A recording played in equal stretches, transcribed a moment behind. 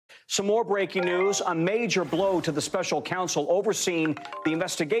Some more breaking news, a major blow to the special counsel overseeing the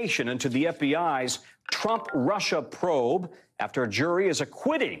investigation into the FBI's Trump-Russia probe after a jury is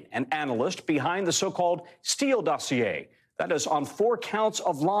acquitting an analyst behind the so-called Steele Dossier. That is on 4 counts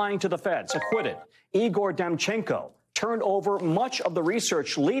of lying to the feds. Acquitted. Igor Damchenko turned over much of the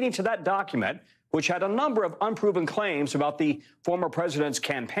research leading to that document, which had a number of unproven claims about the former president's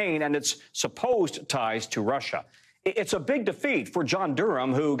campaign and its supposed ties to Russia. It's a big defeat for John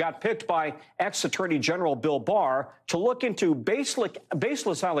Durham, who got picked by ex-Attorney General Bill Barr to look into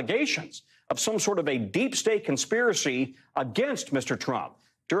baseless allegations of some sort of a deep state conspiracy against Mr. Trump.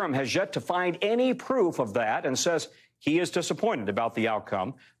 Durham has yet to find any proof of that and says he is disappointed about the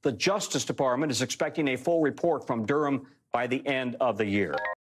outcome. The Justice Department is expecting a full report from Durham by the end of the year.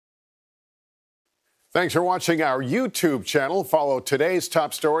 Thanks for watching our YouTube channel. Follow today's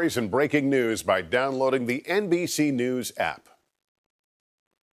top stories and breaking news by downloading the NBC News app.